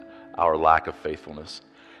our lack of faithfulness.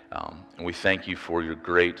 And we thank you for your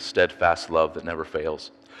great, steadfast love that never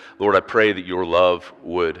fails. Lord, I pray that your love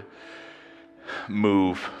would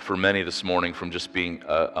move for many this morning from just being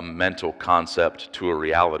a mental concept to a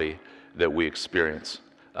reality that we experience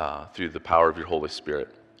through the power of your Holy Spirit.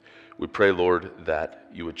 We pray, Lord, that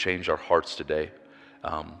you would change our hearts today.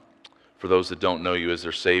 For those that don't know you as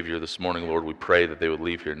their Savior this morning, Lord, we pray that they would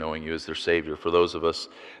leave here knowing you as their Savior. For those of us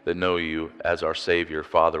that know you as our Savior,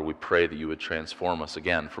 Father, we pray that you would transform us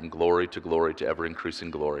again from glory to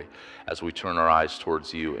ever-increasing glory as we turn our eyes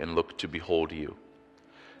towards you and look to behold you.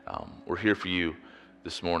 We're here for you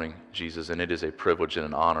this morning, Jesus, and it is a privilege and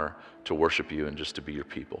an honor to worship you and just to be your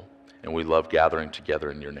people. And we love gathering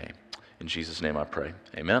together in your name. In Jesus' name I pray.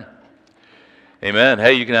 Amen. Amen.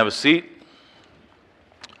 Hey, you can have a seat.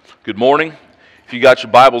 Good morning. If you got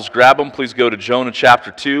your Bibles, grab them. Please go to Jonah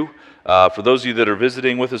chapter 2. For those of you that are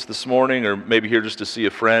visiting with us this morning, or maybe here just to see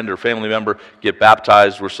a friend or family member get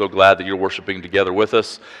baptized, we're so glad that you're worshiping together with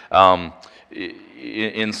us.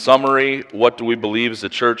 In summary, what do we believe as a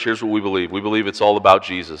church? Here's what we believe. We believe it's all about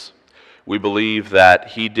Jesus. We believe that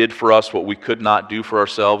he did for us what we could not do for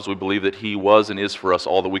ourselves. We believe that he was and is for us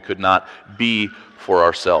all that we could not be for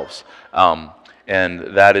ourselves.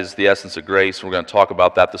 And that is the essence of grace, and we're going to talk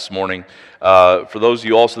about that this morning. For those of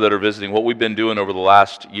you also that are visiting, what we've been doing over the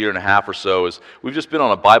last year and a half or so is we've just been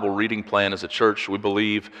on a Bible reading plan as a church. We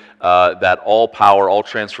believe that all power, all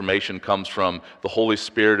transformation comes from the Holy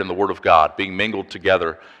Spirit and the Word of God being mingled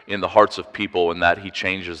together in the hearts of people, and that he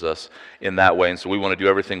changes us in that way. And so we want to do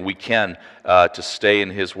everything we can to stay in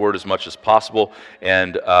his Word as much as possible.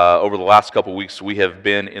 And over the last couple weeks, we have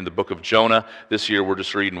been in the book of Jonah. This year, we're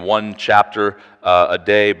just reading one chapter a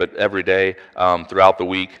day, but every day throughout the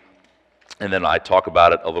week. And then I talk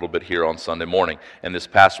about it a little bit here on Sunday morning. And this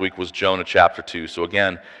past week was Jonah chapter 2. So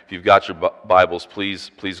again, if you've got your Bibles, please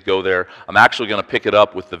go there. I'm actually going to pick it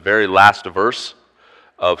up with the very last verse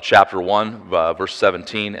of chapter 1, verse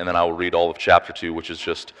 17, and then I will read all of chapter 2, which is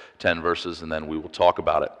just 10 verses, and then we will talk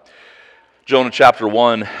about it. Jonah chapter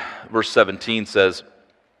 1, verse 17 says,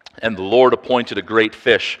 "And the Lord appointed a great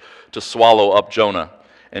fish to swallow up Jonah.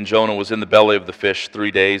 And Jonah was in the belly of the fish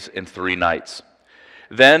 3 days and 3 nights.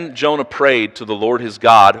 Then Jonah prayed to the Lord his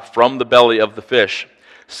God from the belly of the fish,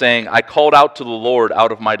 saying, I called out to the Lord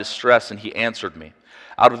out of my distress, and he answered me.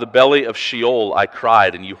 Out of the belly of Sheol I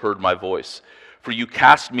cried, and you heard my voice. For you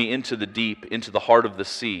cast me into the deep, into the heart of the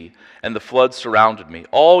sea, and the flood surrounded me.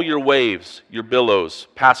 All your waves, your billows,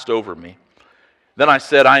 passed over me. Then I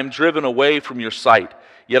said, I am driven away from your sight,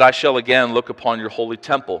 yet I shall again look upon your holy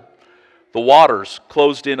temple. The waters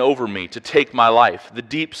closed in over me to take my life. The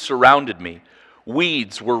deep surrounded me.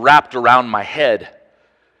 Weeds were wrapped around my head.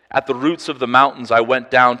 At the roots of the mountains I went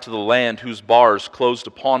down to the land whose bars closed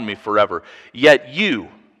upon me forever. Yet you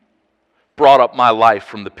brought up my life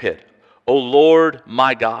from the pit, O Lord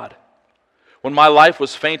my God. When my life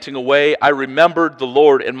was fainting away, I remembered the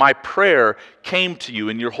Lord, and my prayer came to you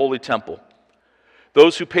in your holy temple.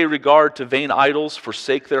 Those who pay regard to vain idols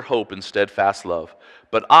forsake their hope in steadfast love.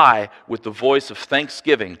 But I, with the voice of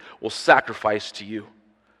thanksgiving, will sacrifice to you.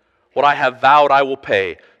 What I have vowed I will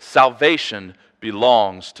pay. Salvation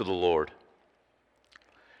belongs to the Lord.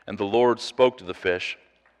 And the Lord spoke to the fish,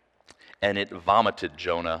 and it vomited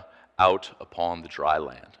Jonah out upon the dry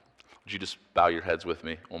land." Would you just bow your heads with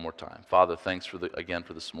me one more time? Father, thanks again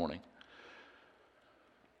for this morning.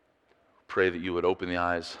 Pray that you would open the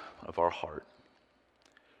eyes of our heart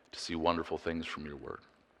to see wonderful things from your word.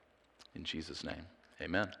 In Jesus' name,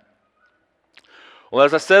 amen. Well,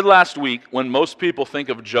 as I said last week, when most people think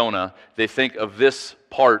of Jonah, they think of this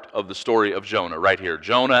part of the story of Jonah right here.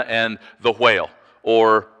 Jonah and the whale,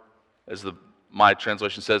 or as my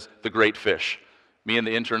translation says, the great fish. Me and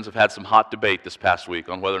the interns have had some hot debate this past week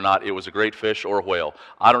on whether or not it was a great fish or a whale.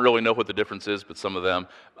 I don't really know what the difference is, but some of them,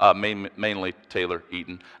 mainly Taylor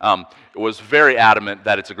Eaton, was very adamant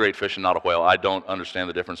that it's a great fish and not a whale. I don't understand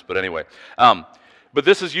the difference, but anyway. But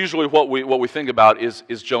this is usually what we think about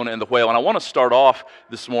is Jonah and the whale. And I want to start off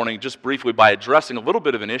this morning just briefly by addressing a little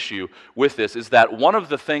bit of an issue with this, is that one of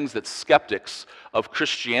the things that skeptics of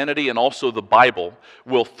Christianity and also the Bible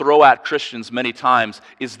will throw at Christians many times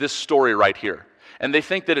is this story right here. And they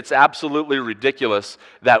think that it's absolutely ridiculous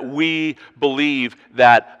that we believe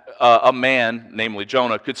that a man, namely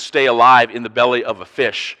Jonah, could stay alive in the belly of a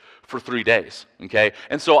fish for 3 days. Okay,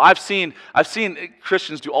 and so I've seen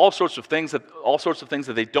Christians do all sorts of things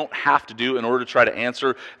that they don't have to do in order to try to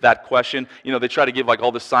answer that question. You know, they try to give like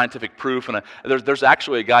all this scientific proof, and there's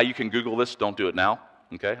actually a guy, you can Google this. Don't do it now.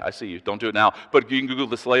 Okay, I see you. Don't do it now, but you can Google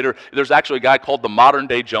this later. There's actually a guy called the modern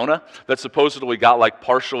day Jonah that supposedly got like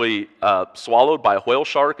partially swallowed by a whale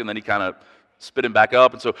shark, and then he kind of spit him back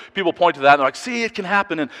up. And so people point to that, and they're like, see, it can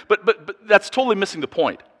happen. But that's totally missing the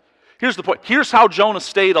point. Here's the point. Here's how Jonah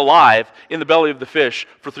stayed alive in the belly of the fish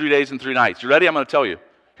for 3 days and 3 nights. You ready? I'm going to tell you.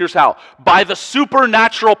 Here's how. By the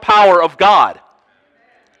supernatural power of God.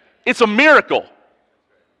 It's a miracle.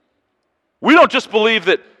 We don't just believe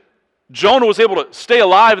that Jonah was able to stay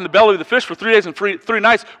alive in the belly of the fish for 3 days and 3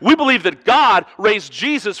 nights. We believe that God raised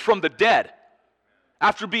Jesus from the dead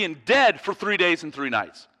after being dead for 3 days and 3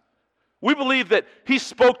 nights. We believe that he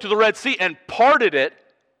spoke to the Red Sea and parted it,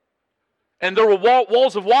 and there were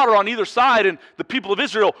walls of water on either side, and the people of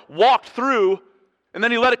Israel walked through, and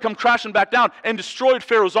then he let it come crashing back down and destroyed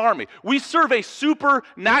Pharaoh's army. We serve a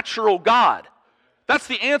supernatural God. That's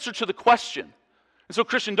the answer to the question. And so,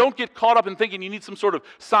 Christian, don't get caught up in thinking you need some sort of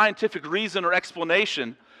scientific reason or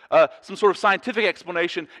explanation, some sort of scientific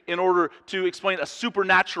explanation in order to explain a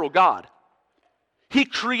supernatural God. He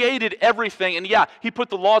created everything, and yeah, he put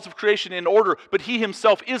the laws of creation in order, but he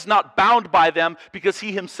himself is not bound by them because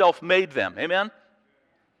he himself made them. Amen?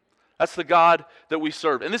 That's the God that we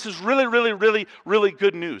serve. And this is really, really, really, really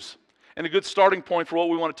good news. And a good starting point for what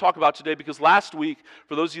we want to talk about today, because last week,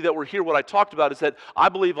 for those of you that were here, what I talked about is that I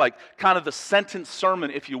believe like kind of the sentence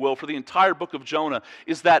sermon, if you will, for the entire book of Jonah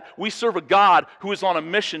is that we serve a God who is on a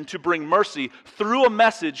mission to bring mercy through a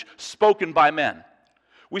message spoken by men.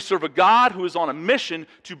 We serve a God who is on a mission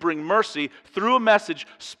to bring mercy through a message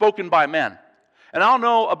spoken by men. And I don't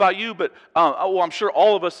know about you, but I'm sure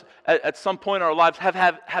all of us at some point in our lives have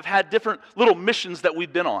had different little missions that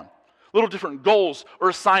we've been on. Little different goals or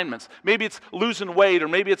assignments. Maybe it's losing weight, or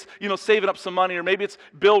maybe it's saving up some money, or maybe it's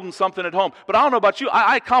building something at home. But I don't know about you.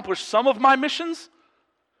 I accomplish some of my missions,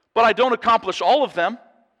 but I don't accomplish all of them.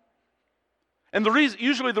 And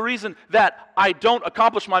usually the reason that I don't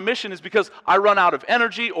accomplish my mission is because I run out of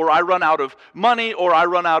energy, or I run out of money, or I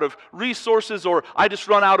run out of resources, or I just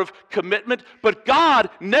run out of commitment. But God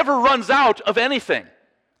never runs out of anything.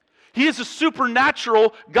 He is a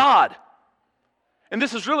supernatural God. And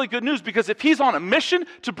this is really good news, because if he's on a mission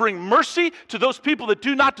to bring mercy to those people that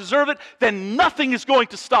do not deserve it, then nothing is going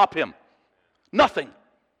to stop him. Nothing.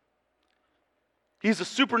 He's a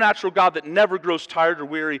supernatural God that never grows tired or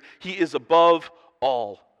weary. He is above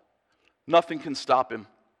all. Nothing can stop him.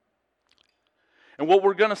 And what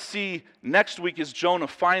we're going to see next week is Jonah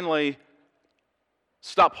finally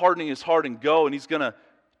stop hardening his heart and go, and he's going to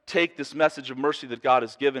take this message of mercy that God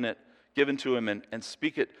has given to him and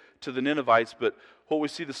speak it to the Ninevites. But what we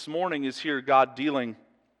see this morning is here God dealing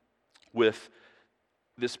with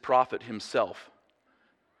this prophet himself.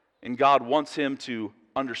 And God wants him to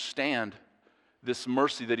understand this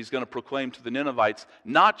mercy that he's going to proclaim to the Ninevites,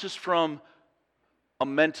 not just from a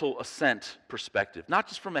mental assent perspective, not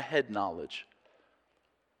just from a head knowledge,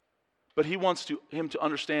 but he wants him to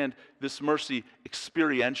understand this mercy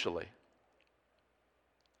experientially.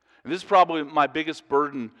 And this is probably my biggest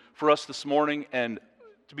burden for us this morning, and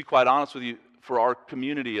to be quite honest with you, for our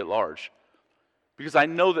community at large. Because I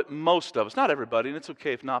know that most of us, not everybody, and it's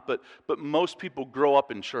okay if not, but most people grow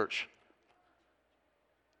up in church.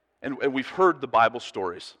 And we've heard the Bible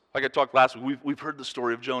stories. Like I talked last week, we've heard the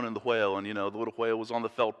story of Jonah and the whale, and the little whale was on the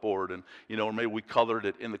felt board, and or maybe we colored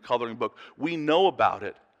it in the coloring book. We know about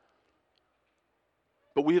it,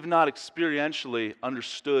 but we have not experientially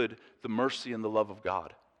understood the mercy and the love of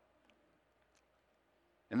God.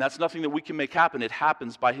 And that's nothing that we can make happen. It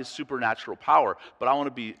happens by his supernatural power. But I want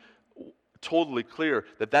to be totally clear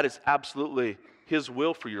that that is absolutely his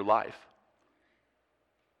will for your life.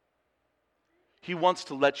 He wants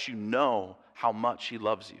to let you know how much he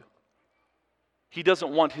loves you. He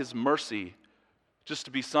doesn't want his mercy just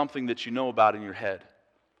to be something that you know about in your head.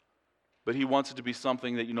 But he wants it to be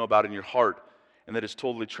something that you know about in your heart and that has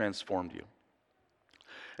totally transformed you.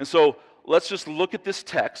 And so let's just look at this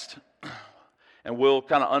text, and we'll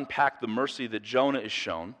kind of unpack the mercy that Jonah is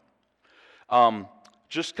shown.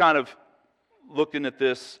 Just kind of looking at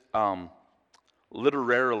this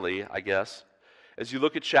literarily, I guess. As you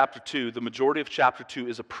look at chapter 2, the majority of chapter 2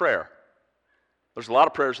 is a prayer. There's a lot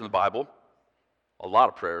of prayers in the Bible. A lot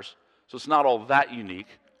of prayers. So it's not all that unique.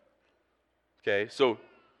 Okay, so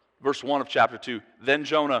verse 1 of chapter 2, then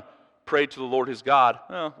Jonah prayed to the Lord his God.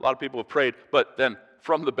 Well, a lot of people have prayed, but then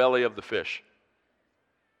from the belly of the fish.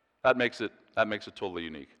 That makes it totally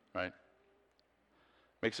unique, right?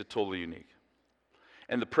 Makes it totally unique.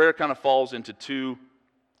 And the prayer kind of falls into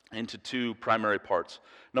two primary parts.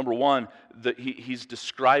 Number one, he's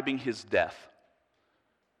describing his death.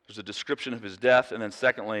 There's a description of his death, and then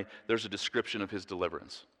secondly, there's a description of his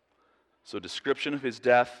deliverance. So a description of his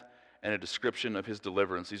death and a description of his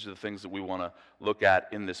deliverance. These are the things that we want to look at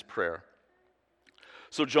in this prayer.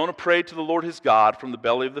 So Jonah prayed to the Lord his God from the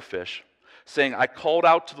belly of the fish, saying, I called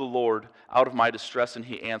out to the Lord out of my distress, and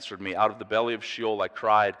he answered me. Out of the belly of Sheol I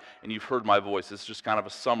cried, and you've heard my voice. This is just kind of a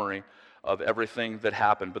summary of everything that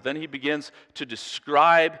happened. But then he begins to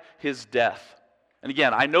describe his death. And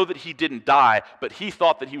again, I know that he didn't die, but he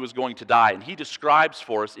thought that he was going to die. And he describes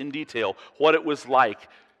for us in detail what it was like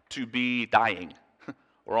to be dying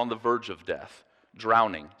or on the verge of death,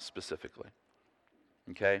 drowning specifically.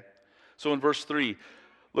 Okay? So in verse 3,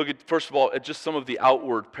 look at, first of all, at just some of the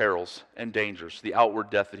outward perils and dangers, the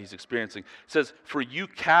outward death that he's experiencing. It says, for you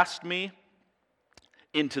cast me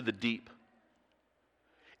into the deep,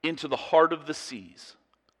 into the heart of the seas,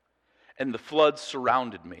 and the floods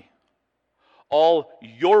surrounded me. All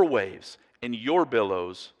your waves and your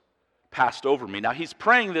billows passed over me. Now he's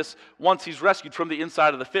praying this once he's rescued from the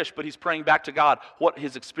inside of the fish, but he's praying back to God what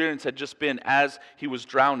his experience had just been as he was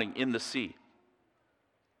drowning in the sea.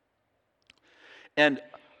 And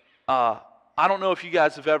I don't know if you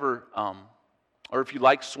guys have ever, or if you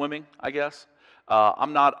like swimming, I guess.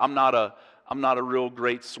 I'm not a real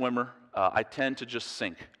great swimmer. I tend to just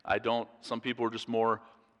sink. Some people are just more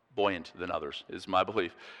buoyant than others, is my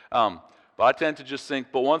belief. But I tend to just sink.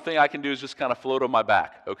 But one thing I can do is just kind of float on my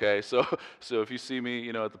back, okay? So if you see me,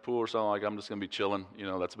 at the pool or something, like I'm just going to be chilling.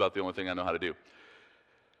 That's about the only thing I know how to do.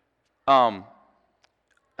 And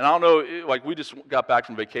I don't know, like we just got back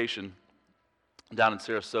from vacation down in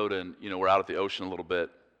Sarasota, and we're out at the ocean a little bit.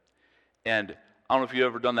 And I don't know if you've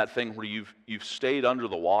ever done that thing where you've stayed under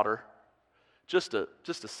the water just a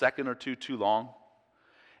second or two too long,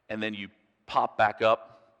 and then you pop back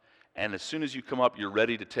up, and as soon as you come up, you're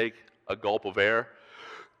ready to take a gulp of air,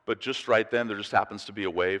 but just right then there just happens to be a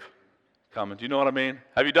wave coming. Do you know what I mean?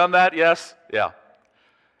 Have you done that? Yes? Yeah.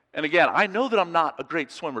 And again, I know that I'm not a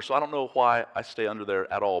great swimmer, so I don't know why I stay under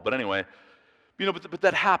there at all. But anyway, but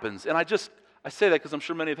that happens, and I say that because I'm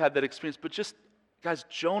sure many have had that experience. But just, guys,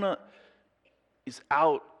 Jonah is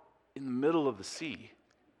out in the middle of the sea.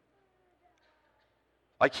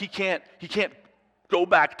 Like he can't go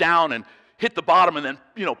back down and hit the bottom and then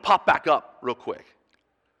pop back up real quick.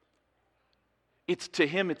 To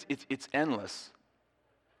him it's endless.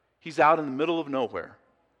 He's out in the middle of nowhere.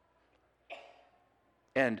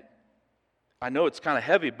 And I know it's kind of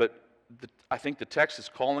heavy, but I think the text is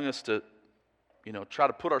calling us to try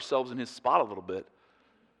to put ourselves in his spot a little bit.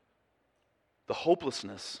 The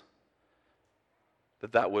hopelessness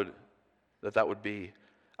that would be.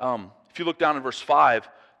 If you look down in verse 5,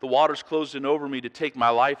 the waters closed in over me to take my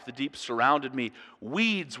life. The deep surrounded me.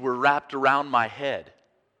 Weeds were wrapped around my head.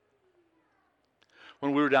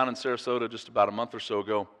 When we were down in Sarasota just about a month or so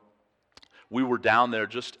ago, we were down there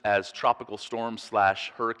just as tropical storm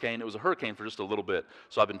 / hurricane. It was a hurricane for just a little bit.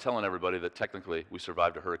 So I've been telling everybody that technically we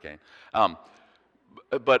survived a hurricane.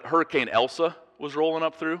 But Hurricane Elsa was rolling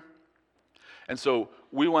up through. And so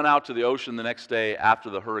we went out to the ocean the next day after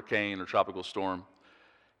the hurricane or tropical storm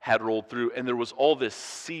had rolled through, and there was all this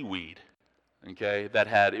seaweed, okay,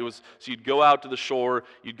 so you'd go out to the shore,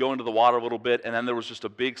 you'd go into the water a little bit, and then there was just a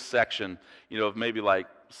big section, of maybe like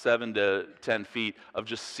 7 to 10 feet of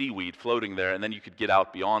just seaweed floating there, and then you could get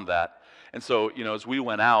out beyond that. And so, as we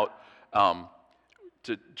went out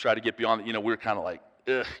to try to get beyond, we were kind of like,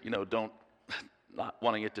 not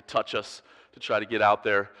wanting it to touch us, to try to get out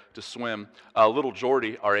there to swim. Little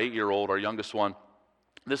Jordy, our 8-year-old, our youngest one,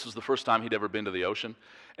 this was the first time he'd ever been to the ocean.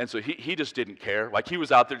 And so he just didn't care. Like he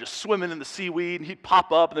was out there just swimming in the seaweed, and he'd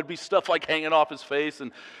pop up, and there'd be stuff like hanging off his face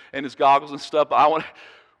and his goggles and stuff.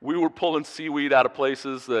 We were pulling seaweed out of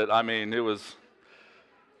places that, it was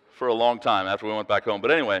for a long time after we went back home.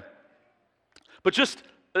 But anyway,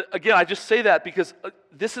 again, I just say that because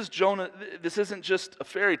this is Jonah. This isn't just a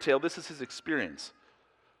fairy tale. This is his experience.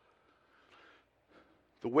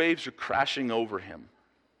 The waves are crashing over him.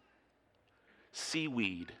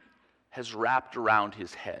 Seaweed has wrapped around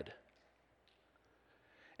his head,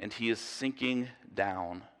 and he is sinking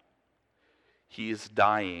down. He is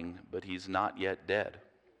dying, but he's not yet dead.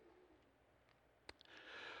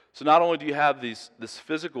 So not only do you have this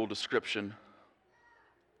physical description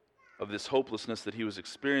of this hopelessness that he was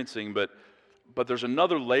experiencing, but there's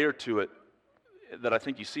another layer to it that I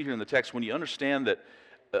think you see here in the text when you understand that,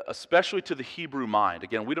 especially to the Hebrew mind,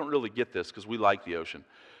 again, we don't really get this because we like the ocean,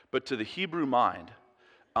 but to the Hebrew mind,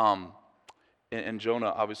 and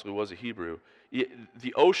Jonah obviously was a Hebrew,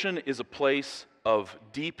 the ocean is a place of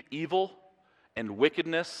deep evil and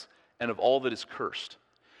wickedness and of all that is cursed.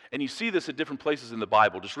 And you see this at different places in the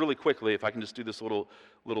Bible. Just really quickly, if I can just do this little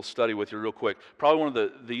study with you real quick. Probably one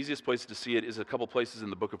of the easiest places to see it is a couple places in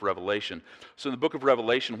the book of Revelation. So in the book of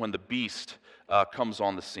Revelation, when the beast comes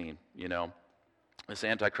on the scene, this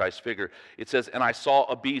Antichrist figure, it says, "And I saw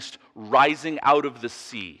a beast rising out of the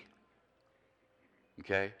sea."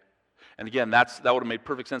 Okay? And again, that would have made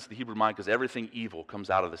perfect sense to the Hebrew mind because everything evil comes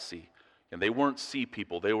out of the sea. And they weren't sea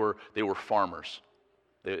people, they were farmers.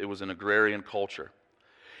 It was an agrarian culture.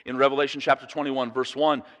 In Revelation chapter 21, verse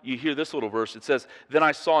 1, you hear this little verse. It says, "Then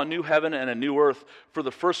I saw a new heaven and a new earth, for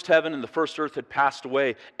the first heaven and the first earth had passed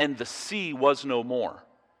away, and the sea was no more."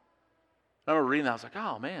 I remember reading that, I was like,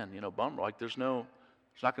 oh man, bummer, like there's not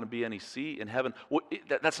going to be any sea in heaven. Well,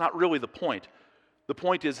 that's not really the point. The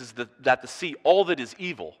point is that the sea, all that is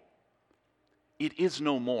evil, it is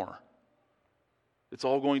no more. It's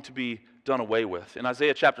all going to be done away with. In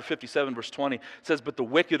Isaiah chapter 57, verse 20, it says, "But the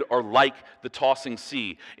wicked are like the tossing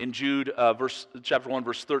sea." In Jude chapter 1,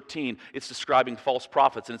 verse 13, it's describing false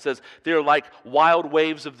prophets, and it says, "They are like wild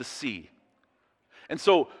waves of the sea." And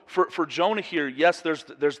so for Jonah here, yes, there's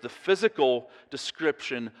the physical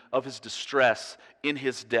description of his distress in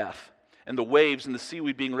his death, and the waves and the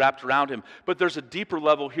seaweed being wrapped around him. But there's a deeper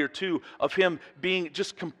level here too of him being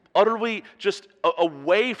just utterly just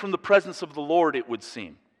away from the presence of the Lord, it would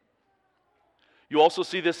seem. You also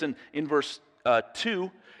see this in verse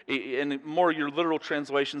 2, in more your literal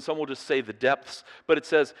translation, some will just say the depths, but it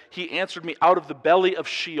says, "He answered me out of the belly of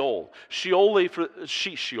Sheol." Sheol, again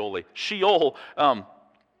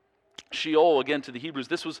to the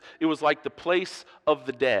Hebrews, it was like the place of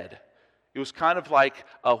the dead. It was kind of like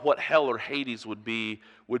what hell or Hades would be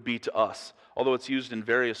to us, although it's used in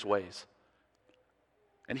various ways.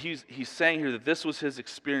 And he's saying here that this was his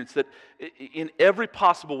experience, that in every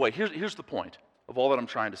possible way, here's the point of all that I'm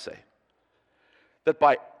trying to say, that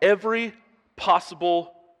by every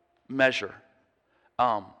possible measure,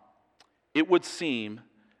 it would seem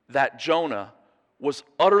that Jonah was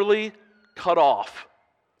utterly cut off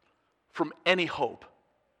from any hope.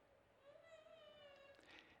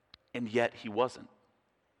 And yet he wasn't.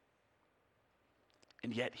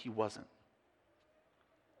 And yet he wasn't.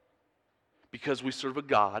 Because we serve a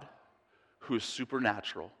God who is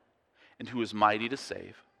supernatural and who is mighty to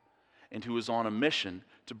save and who is on a mission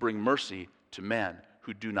to bring mercy to men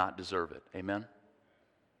who do not deserve it. Amen?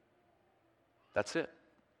 That's it.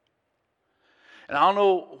 And I don't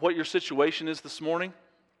know what your situation is this morning.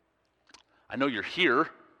 I know you're here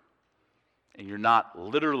and you're not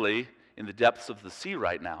literally in the depths of the sea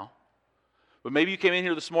right now. But maybe you came in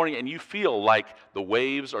here this morning and you feel like the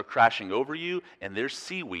waves are crashing over you and there's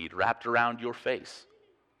seaweed wrapped around your face.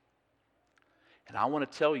 And I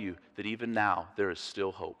want to tell you that even now there is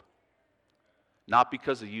still hope. Not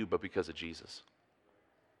because of you, but because of Jesus.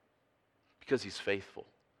 Because he's faithful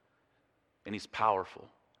and he's powerful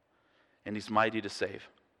and he's mighty to save.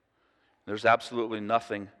 There's absolutely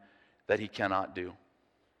nothing that he cannot do.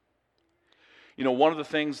 One of the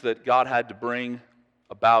things that God had to bring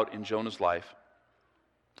about in Jonah's life,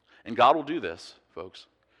 and God will do this, folks.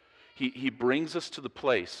 He brings us to the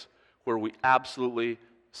place where we absolutely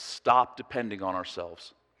stop depending on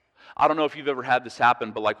ourselves. I don't know if you've ever had this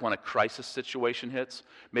happen, but like when a crisis situation hits,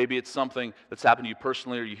 maybe it's something that's happened to you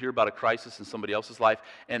personally, or you hear about a crisis in somebody else's life,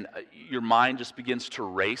 and your mind just begins to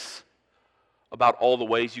race about all the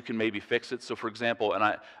ways you can maybe fix it. So for example,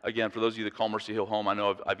 and again, for those of you that call Mercy Hill home, I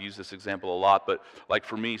know I've used this example a lot, but like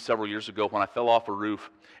for me, several years ago, when I fell off a roof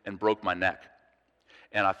and broke my neck,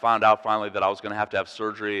 and I found out finally that I was going to have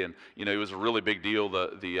surgery, and it was a really big deal,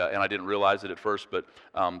 and I didn't realize it at first, but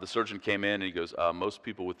the surgeon came in and he goes, "Most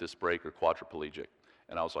people with this break are quadriplegic."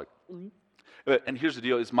 And I was like, and here's the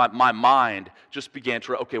deal, is my mind just began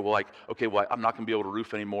to, I'm not going to be able to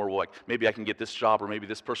roof anymore. Well, maybe I can get this job, or maybe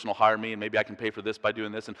this person will hire me, and maybe I can pay for this by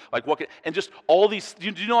doing this, and and just all these,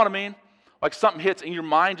 do you know what I mean? Like something hits and your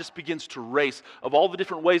mind just begins to race of all the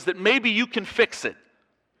different ways that maybe you can fix it.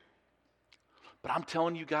 But I'm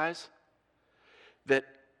telling you guys that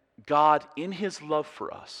God, in his love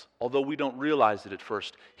for us, although we don't realize it at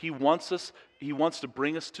first, he wants to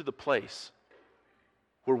bring us to the place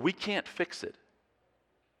where we can't fix it,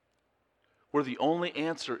 where the only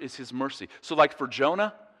answer is his mercy. So like for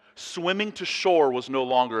Jonah, swimming to shore was no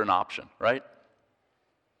longer an option, right?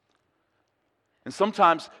 And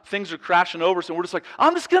sometimes things are crashing over us and we're just like,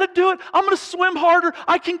 I'm just going to do it. I'm going to swim harder.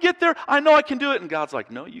 I can get there. I know I can do it. And God's like,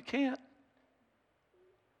 no, you can't.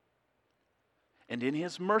 And in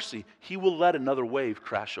his mercy, he will let another wave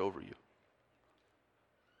crash over you.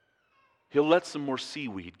 He'll let some more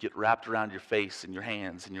seaweed get wrapped around your face and your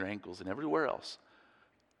hands and your ankles and everywhere else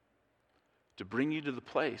to bring you to the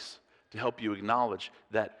place to help you acknowledge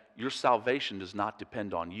that your salvation does not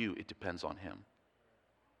depend on you, it depends on him.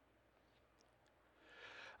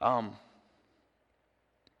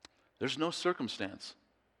 There's no circumstance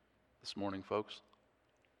this morning, folks,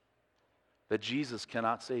 that Jesus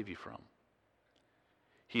cannot save you from.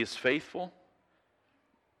 He is faithful,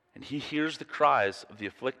 and he hears the cries of the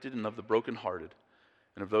afflicted and of the brokenhearted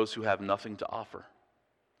and of those who have nothing to offer.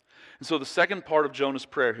 And so the second part of Jonah's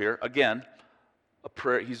prayer here, again, a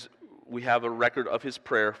prayer. We have a record of his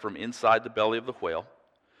prayer from inside the belly of the whale.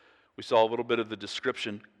 We saw a little bit of the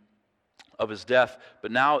description of his death,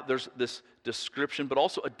 but now there's this description, but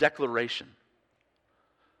also a declaration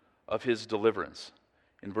of his deliverance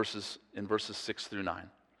in verses 6 through 9.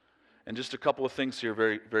 And just a couple of things here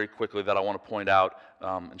very, very quickly that I want to point out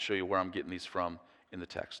and show you where I'm getting these from in the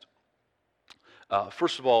text.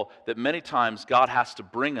 First of all, that many times God has to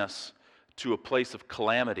bring us to a place of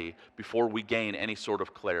calamity before we gain any sort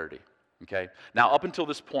of clarity. Okay? Now, up until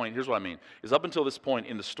this point, here's what I mean, is up until this point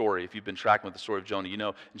in the story, if you've been tracking with the story of Jonah, you know,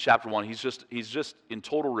 in chapter 1, he's just in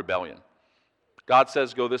total rebellion. God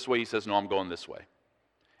says, go this way. He says, no, I'm going this way.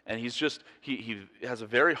 And he has a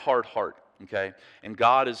very hard heart, okay? And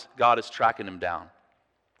God is tracking him down.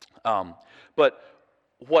 But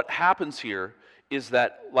what happens here is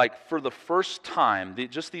that, like, for the first time,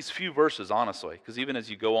 just these few verses, honestly, because even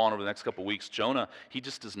as you go on over the next couple of weeks, Jonah, he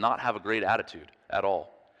just does not have a great attitude at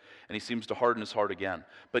all. And he seems to harden his heart again.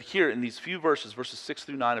 But here, in these few verses 6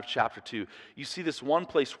 through 9 of chapter 2, you see this one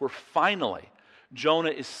place where finally Jonah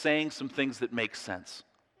is saying some things that make sense.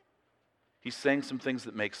 He's saying some things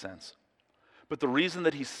that make sense. But the reason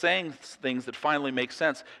that he's saying things that finally make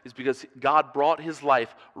sense is because God brought his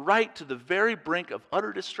life right to the very brink of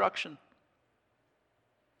utter destruction.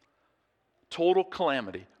 Total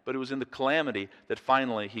calamity. But it was in the calamity that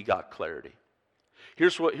finally he got clarity.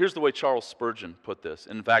 Here's the way Charles Spurgeon put this.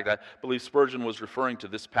 In fact, I believe Spurgeon was referring to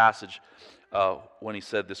this passage when he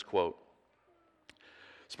said this quote.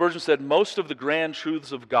 Spurgeon said, "Most of the grand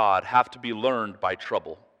truths of God have to be learned by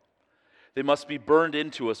trouble. They must be burned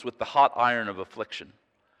into us with the hot iron of affliction.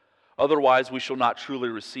 Otherwise, we shall not truly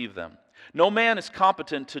receive them. No man is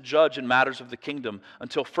competent to judge in matters of the kingdom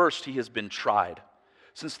until first he has been tried,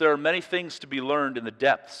 since there are many things to be learned in the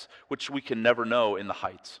depths which we can never know in the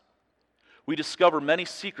heights. We discover many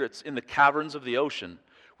secrets in the caverns of the ocean,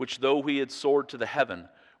 which though we had soared to the heaven,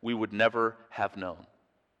 we would never have known."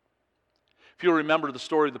 If you'll remember the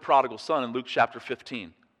story of the prodigal son in Luke chapter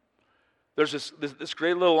 15, there's this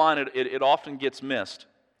great little line, it often gets missed.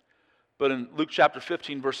 But in Luke chapter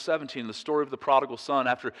 15, verse 17, the story of the prodigal son,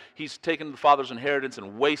 after he's taken the father's inheritance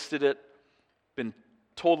and wasted it, been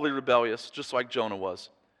totally rebellious, just like Jonah was.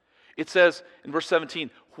 It says in verse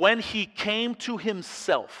 17, when he came to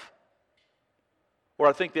himself, or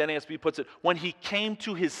I think the NASB puts it, when he came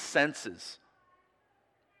to his senses.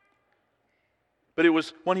 But it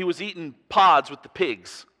was when he was eating pods with the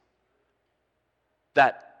pigs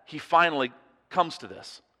that he finally comes to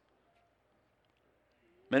this.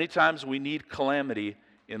 Many times we need calamity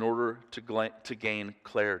in order to gain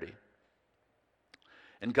clarity.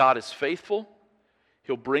 And God is faithful.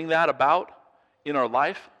 He'll bring that about in our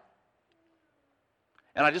life.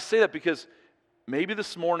 And I just say that because maybe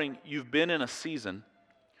this morning you've been in a season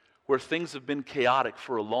where things have been chaotic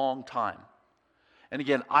for a long time. And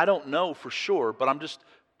again, I don't know for sure, but I'm just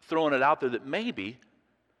throwing it out there that maybe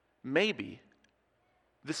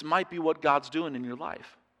this might be what God's doing in your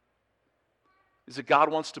life. Is that God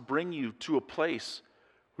wants to bring you to a place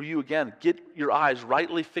where you, again, get your eyes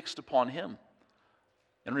rightly fixed upon Him.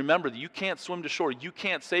 And remember that you can't swim to shore. You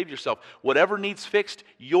can't save yourself. Whatever needs fixed,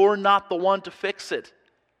 you're not the one to fix it.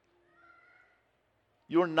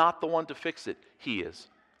 You're not the one to fix it. He is.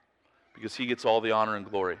 Because He gets all the honor and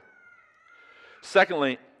glory.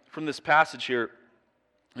 Secondly, from this passage here,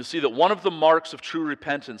 you see that one of the marks of true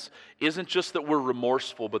repentance isn't just that we're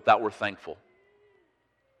remorseful, but that we're thankful.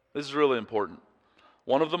 This is really important.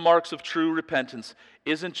 One of the marks of true repentance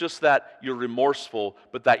isn't just that you're remorseful,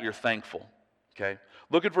 but that you're thankful. Okay?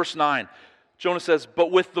 Look at verse 9. Jonah says, "But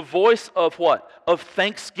with the voice of what? Of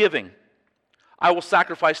thanksgiving, I will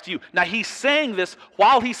sacrifice to you." Now he's saying this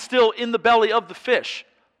while he's still in the belly of the fish.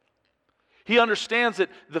 He understands that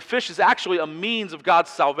the fish is actually a means of God's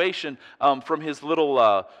salvation from his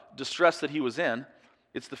little distress that he was in.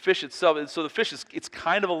 It's the fish itself. And so the fish it's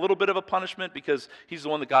kind of a little bit of a punishment because he's the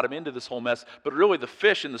one that got him into this whole mess. But really the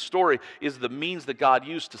fish in the story is the means that God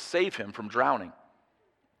used to save him from drowning.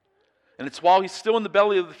 And it's while he's still in the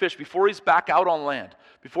belly of the fish, before he's back out on land,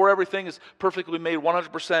 before everything is perfectly made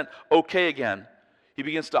 100% okay again, he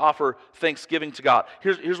begins to offer thanksgiving to God.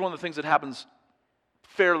 Here's one of the things that happens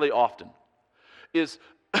fairly often. Is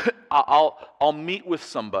I'll meet with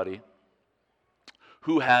somebody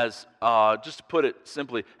who has, just to put it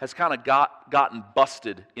simply, has kind of gotten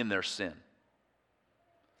busted in their sin.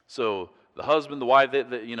 So the husband, the wife,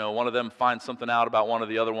 one of them finds something out about one of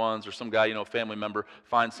the other ones, or some guy, a family member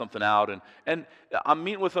finds something out, and I'm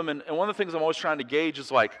meeting with them, and one of the things I'm always trying to gauge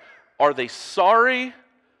is like, are they sorry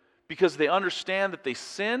because they understand that they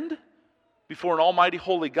sinned before an almighty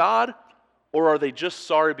holy God, or are they just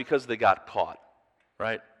sorry because they got caught,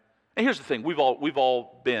 right? And here's the thing, we've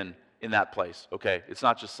all been in that place, okay? It's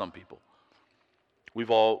not just some people. We've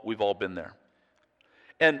all been there.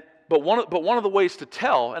 But one of the ways to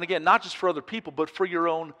tell, and again, not just for other people, but for your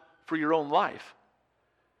own life,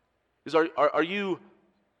 is are you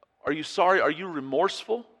sorry? Are you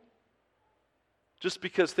remorseful? Just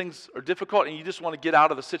because things are difficult and you just want to get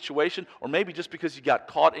out of the situation, or maybe just because you got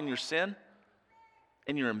caught in your sin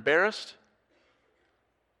and you're embarrassed?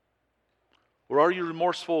 Or are you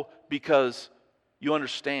remorseful because you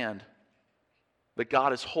understand that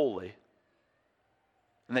God is holy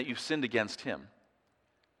and that you've sinned against Him?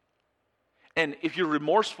 And if you're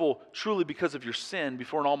remorseful truly because of your sin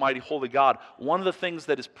before an almighty holy God, one of the things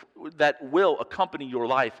that will accompany your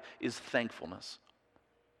life is thankfulness.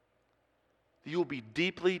 You'll be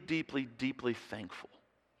deeply, deeply, deeply thankful.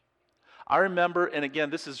 I remember, and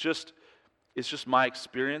again, it's just my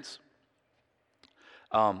experience,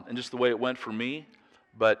 and just the way it went for me,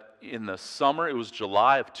 but in the summer, it was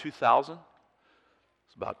July of 2000,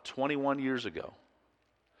 it's about 21 years ago.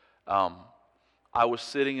 I was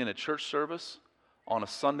sitting in a church service on a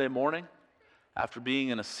Sunday morning after being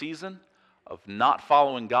in a season of not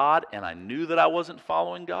following God, and I knew that I wasn't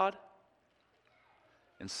following God.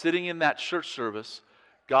 And sitting in that church service,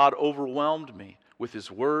 God overwhelmed me with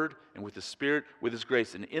His Word and with His Spirit, with His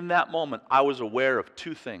grace. And in that moment, I was aware of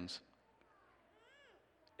two things.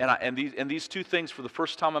 And these two things, for the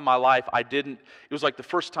first time in my life, it was like the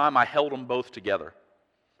first time I held them both together,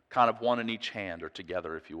 kind of one in each hand, or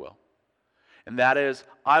together, if you will. And that is,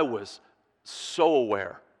 I was so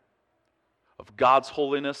aware of God's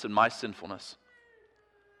holiness and my sinfulness.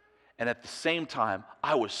 And at the same time,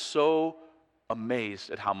 I was so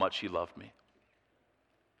amazed at how much He loved me.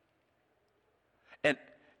 And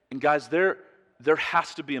guys, there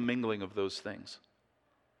has to be a mingling of those things.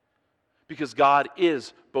 Because God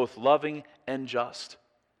is both loving and just.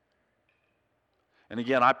 And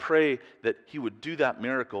again, I pray that He would do that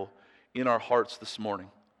miracle in our hearts this morning.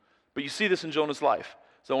 But you see this in Jonah's life.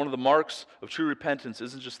 So one of the marks of true repentance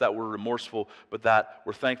isn't just that we're remorseful, but that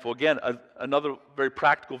we're thankful. Again, another very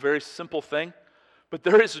practical, very simple thing. But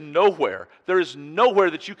there is nowhere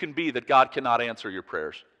that you can be that God cannot answer your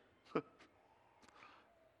prayers.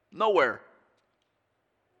 Nowhere.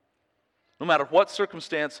 No matter what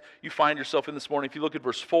circumstance you find yourself in this morning, if you look at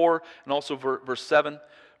verse 4 and also verse 7,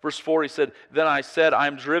 verse 4, he said, "Then I said, I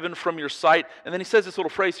am driven from your sight." And then he says this little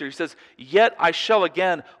phrase here. He says, "Yet I shall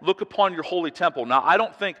again look upon your holy temple." Now, I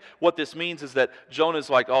don't think what this means is that Jonah's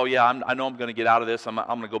like, oh yeah, I know I'm going to get out of this. I'm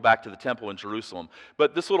going to go back to the temple in Jerusalem.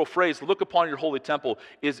 But this little phrase, "look upon your holy temple,"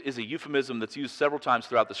 is a euphemism that's used several times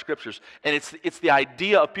throughout the Scriptures. And it's the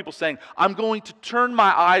idea of people saying, I'm going to turn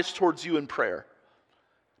my eyes towards you in prayer.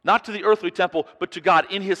 Not to the earthly temple, but to God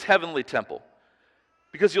in His heavenly temple.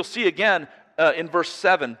 Because you'll see again, in verse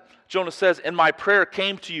 7, Jonah says, "And my prayer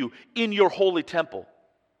came to you in your holy temple."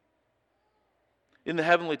 In the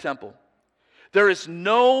heavenly temple. There is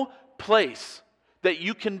no place that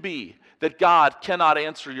you can be that God cannot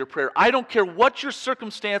answer your prayer. I don't care what your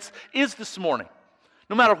circumstance is this morning.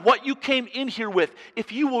 No matter what you came in here with,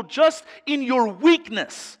 if you will just, in your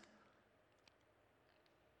weakness,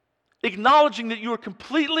 acknowledging that you are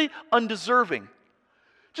completely undeserving,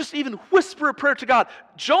 just even whisper a prayer to God.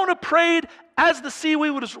 Jonah prayed as the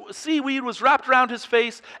seaweed was wrapped around his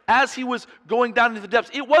face as he was going down into the depths.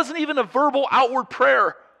 It wasn't even a verbal outward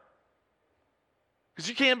prayer, because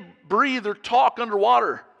you can't breathe or talk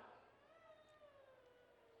underwater.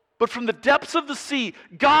 But from the depths of the sea,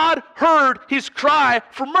 God heard his cry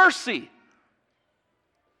for mercy.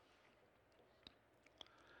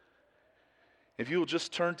 If you will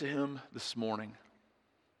just turn to Him this morning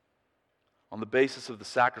on the basis of the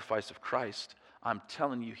sacrifice of Christ, I'm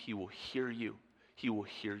telling you, He will hear you. He will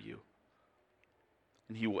hear you.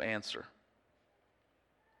 And He will answer.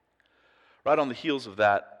 Right on the heels of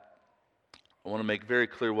that, I want to make very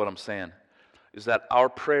clear what I'm saying, is that our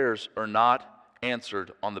prayers are not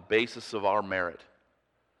answered on the basis of our merit,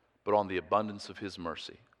 but on the abundance of His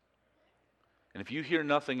mercy. And if you hear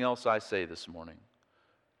nothing else I say this morning,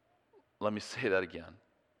 let me say that again.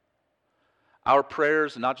 Our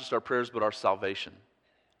prayers, and not just our prayers, but our salvation,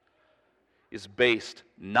 is based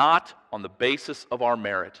not on the basis of our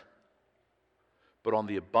merit, but on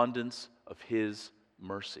the abundance of His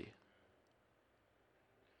mercy.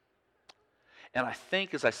 And I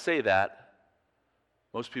think as I say that,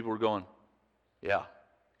 most people are going, yeah,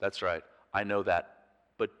 that's right, I know that.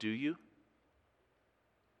 But do you?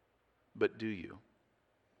 But do you?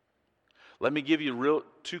 Let me give you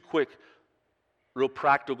two quick, real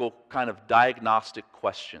practical kind of diagnostic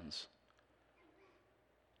questions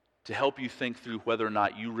to help you think through whether or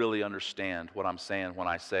not you really understand what I'm saying when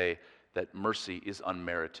I say that mercy is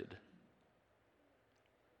unmerited.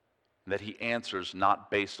 And that He answers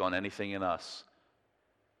not based on anything in us,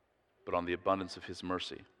 but on the abundance of His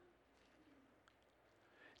mercy.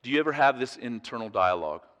 Do you ever have this internal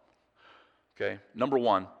dialogue? Okay, number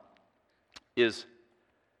one is,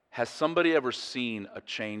 has somebody ever seen a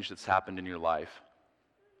change that's happened in your life,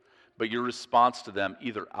 but your response to them,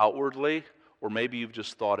 either outwardly or maybe you've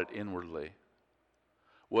just thought it inwardly,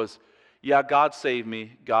 was, yeah, God saved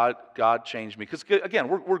me, God changed me. Because again,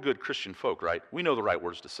 we're good Christian folk, right? We know the right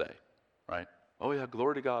words to say, right? Oh yeah,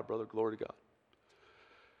 glory to God, brother, glory to God.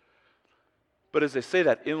 But as they say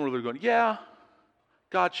that inwardly, they're going, yeah,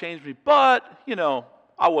 God changed me, but,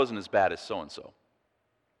 I wasn't as bad as so-and-so.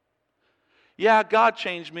 Yeah, God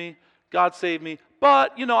changed me, God saved me,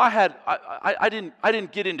 but, I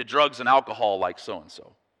didn't get into drugs and alcohol like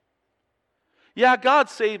so-and-so. Yeah, God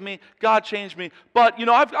saved me, God changed me, but,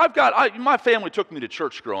 my family took me to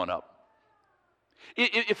church growing up.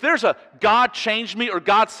 If there's a God changed me or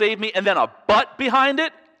God saved me and then a but behind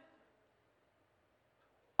it,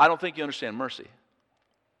 I don't think you understand mercy.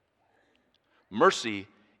 Mercy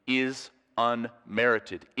is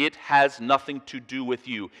unmerited. It has nothing to do with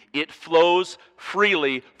you. It flows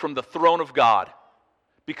freely from the throne of God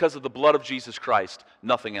because of the blood of Jesus Christ,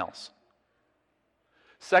 nothing else.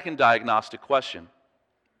 Second diagnostic question.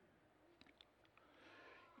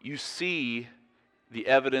 You see the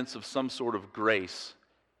evidence of some sort of grace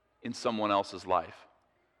in someone else's life.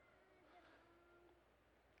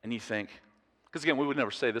 And you think, because again, we would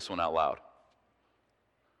never say this one out loud,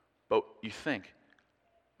 but you think,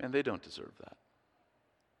 man, they don't deserve that.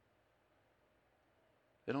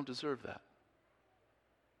 They don't deserve that.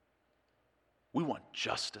 We want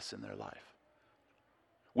justice in their life.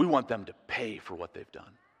 We want them to pay for what they've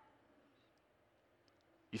done.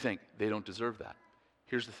 You think, they don't deserve that.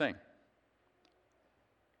 Here's the thing.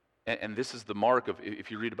 And this is the mark of,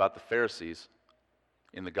 if you read about the Pharisees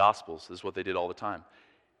in the Gospels, this is what they did all the time.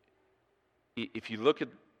 If you look at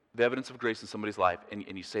the evidence of grace in somebody's life and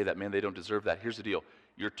you say that, man, they don't deserve that, here's the deal.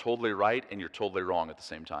 You're totally right and you're totally wrong at the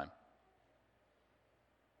same time.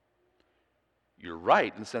 You're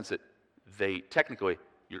right in the sense that they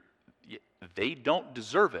don't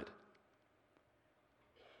deserve it.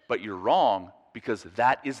 But you're wrong because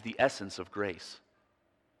that is the essence of grace.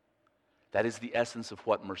 That is the essence of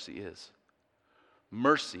what mercy is.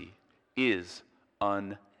 Mercy is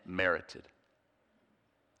unmerited.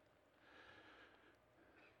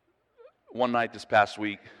 One night this past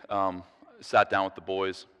week, sat down with the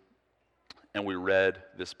boys and we read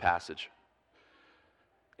this passage.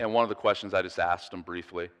 And one of the questions I just asked them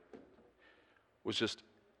briefly was just,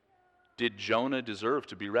 did Jonah deserve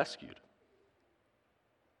to be rescued?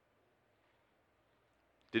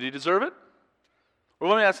 Did he deserve it? Or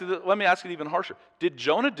let me ask it even harsher. Did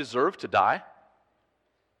Jonah deserve to die?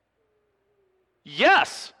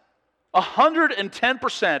 Yes.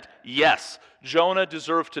 110% yes. Jonah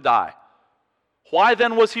deserved to die. Why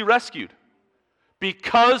then was he rescued?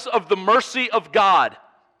 Because of the mercy of God.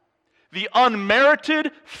 The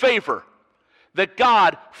unmerited favor that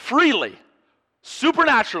God freely,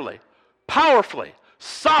 supernaturally, powerfully,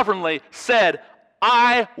 sovereignly said,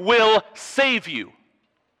 I will save you.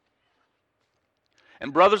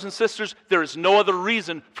 And brothers and sisters, there is no other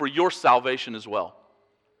reason for your salvation as well.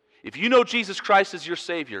 If you know Jesus Christ as your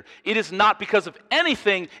Savior, it is not because of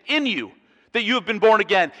anything in you that you have been born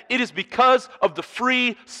again. It is because of the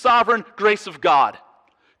free, sovereign grace of God.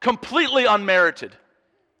 Completely unmerited.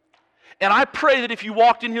 And I pray that if you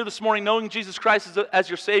walked in here this morning knowing Jesus Christ as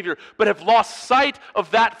your Savior, but have lost sight of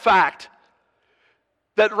that fact,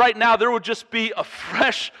 that right now there would just be a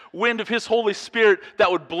fresh wind of His Holy Spirit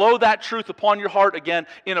that would blow that truth upon your heart again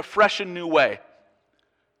in a fresh and new way.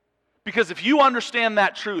 Because if you understand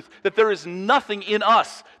that truth, that there is nothing in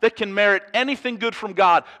us that can merit anything good from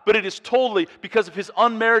God, but it is totally because of His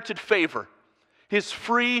unmerited favor, His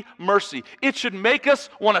free mercy, it should make us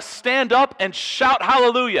want to stand up and shout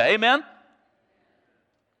hallelujah. Amen?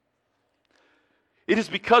 It is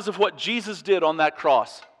because of what Jesus did on that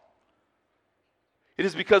cross. It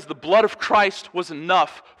is because the blood of Christ was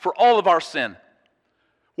enough for all of our sin.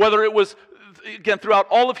 Whether it was again, throughout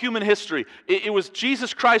all of human history, it was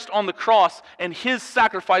Jesus Christ on the cross and his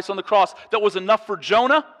sacrifice on the cross that was enough for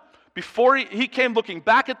Jonah before he came looking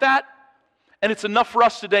back at that, and it's enough for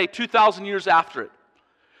us today, 2,000 years after it.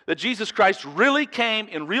 That Jesus Christ really came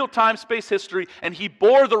in real-time space history, and he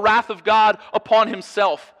bore the wrath of God upon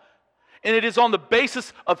himself. And it is on the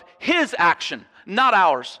basis of his action, not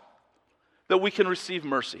ours, that we can receive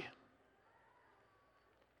mercy.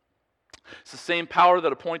 It's the same power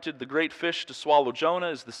that appointed the great fish to swallow Jonah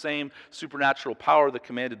is the same supernatural power that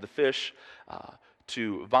commanded the fish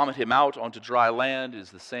to vomit him out onto dry land, is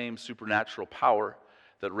the same supernatural power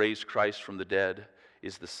that raised Christ from the dead,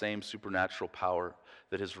 is the same supernatural power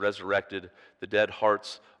that has resurrected the dead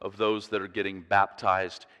hearts of those that are getting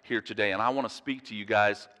baptized here today. And I want to speak to you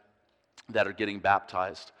guys that are getting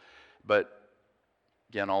baptized, but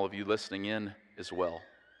again, all of you listening in as well.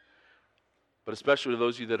 But especially to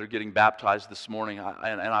those of you that are getting baptized this morning,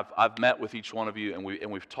 I've met with each one of you,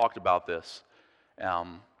 and we've talked about this.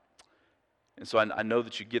 And so I know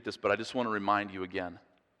that you get this, but I just want to remind you again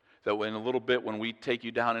that in a little bit, when we take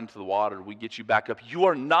you down into the water, we get you back up, you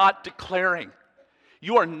are not declaring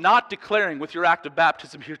with your act of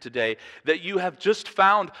baptism here today that you have just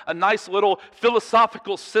found a nice little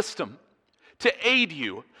philosophical system to aid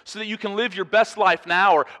you so that you can live your best life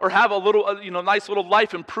now, or have a little, nice little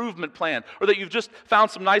life improvement plan, or that you've just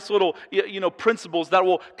found some nice little, principles that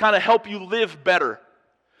will kind of help you live better.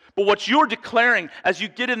 But what you're declaring as you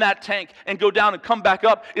get in that tank and go down and come back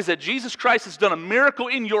up is that Jesus Christ has done a miracle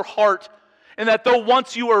in your heart, and that though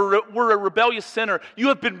once you were a rebellious sinner, you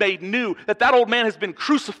have been made new, that old man has been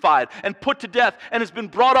crucified and put to death and has been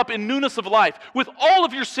brought up in newness of life with all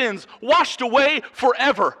of your sins washed away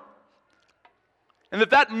forever. And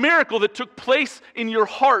that miracle that took place in your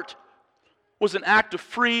heart was an act of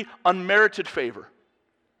free, unmerited favor.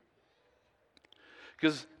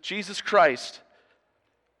 Because Jesus Christ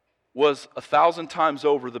was 1,000 times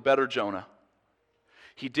over the better Jonah.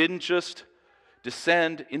 He didn't just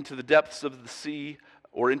descend into the depths of the sea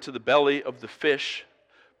or into the belly of the fish,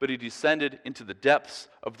 but he descended into the depths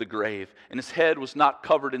of the grave. And his head was not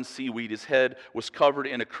covered in seaweed. His head was covered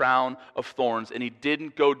in a crown of thorns. And he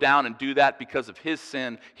didn't go down and do that because of his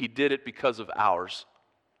sin. He did it because of ours.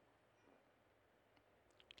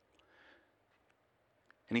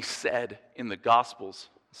 And he said in the Gospels,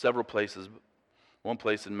 several places, one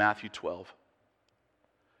place in Matthew 12, he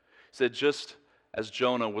said, just as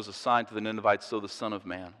Jonah was assigned to the Ninevites, so the Son of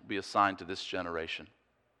Man will be assigned to this generation.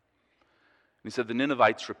 And he said the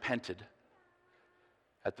Ninevites repented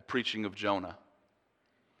at the preaching of Jonah.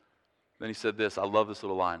 Then he said this, I love this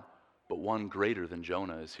little line, but one greater than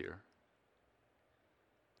Jonah is here.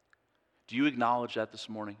 Do you acknowledge that this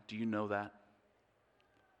morning? Do you know that?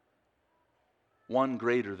 One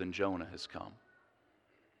greater than Jonah has come.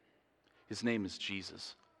 His name is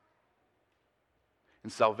Jesus.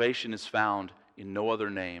 And salvation is found in no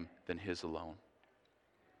other name than his alone.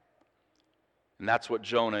 And that's what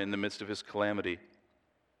Jonah, in the midst of his calamity,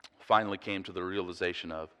 finally came to the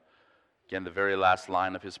realization of. Again, the very last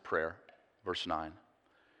line of his prayer, verse 9.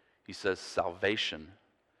 He says, salvation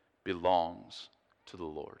belongs to the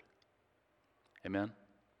Lord. Amen?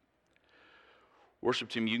 Worship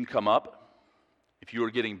team, you can come up. If you are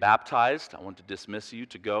getting baptized, I want to dismiss you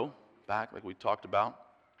to go back like we talked about.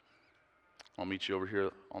 I'll meet you over here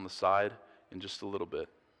on the side in just a little bit.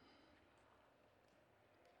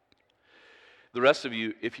 The rest of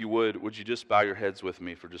you, if you would you just bow your heads with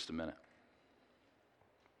me for just a minute?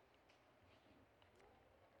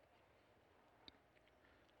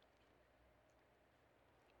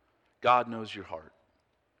 God knows your heart.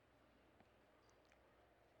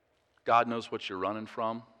 God knows what you're running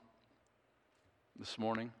from this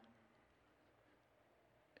morning.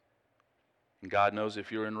 And God knows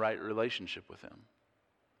if you're in right relationship with him,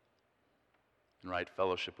 in right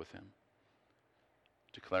fellowship with him,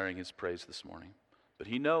 declaring his praise this morning. But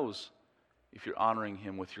he knows if you're honoring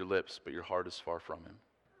him with your lips, but your heart is far from him.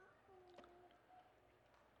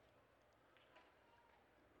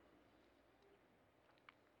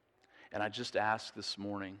 And I just ask this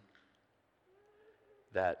morning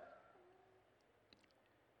that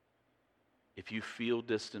if you feel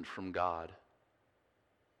distant from God,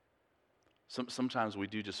 sometimes we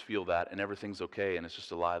do just feel that and everything's okay and it's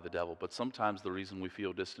just a lie of the devil. But sometimes the reason we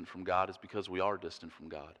feel distant from God is because we are distant from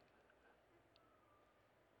God.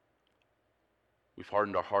 We've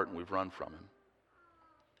hardened our heart and we've run from him.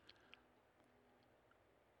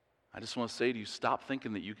 I just want to say to you, stop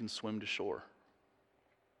thinking that you can swim to shore.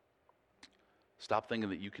 Stop thinking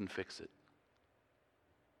that you can fix it.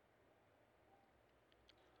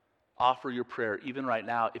 offer your prayer, even right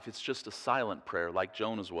now, if it's just a silent prayer like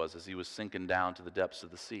Jonah's was as he was sinking down to the depths of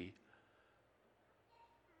the sea.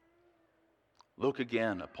 Look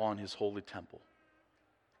again upon his holy temple.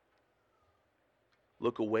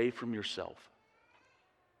 Look away from yourself.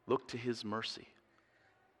 Look to his mercy.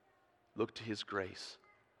 Look to his grace.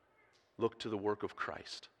 Look to the work of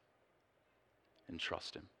Christ and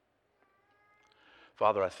trust him.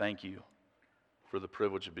 Father, I thank you for the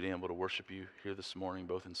privilege of being able to worship you here this morning,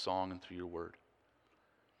 both in song and through your word.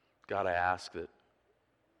 God, I ask that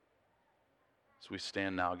as we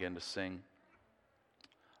stand now again to sing,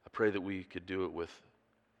 I pray that we could do it with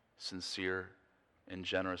sincere and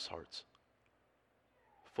generous hearts,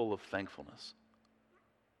 full of thankfulness.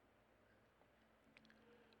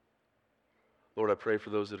 Lord, I pray for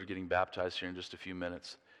those that are getting baptized here in just a few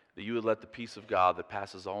minutes, that you would let the peace of God that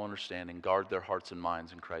passes all understanding guard their hearts and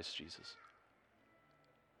minds in Christ Jesus.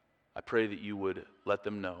 I pray that you would let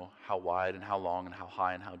them know how wide and how long and how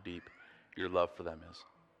high and how deep your love for them is.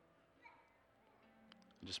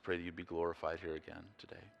 I just pray that you'd be glorified here again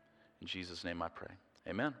today. In Jesus' name I pray.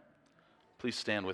 Amen. Please stand with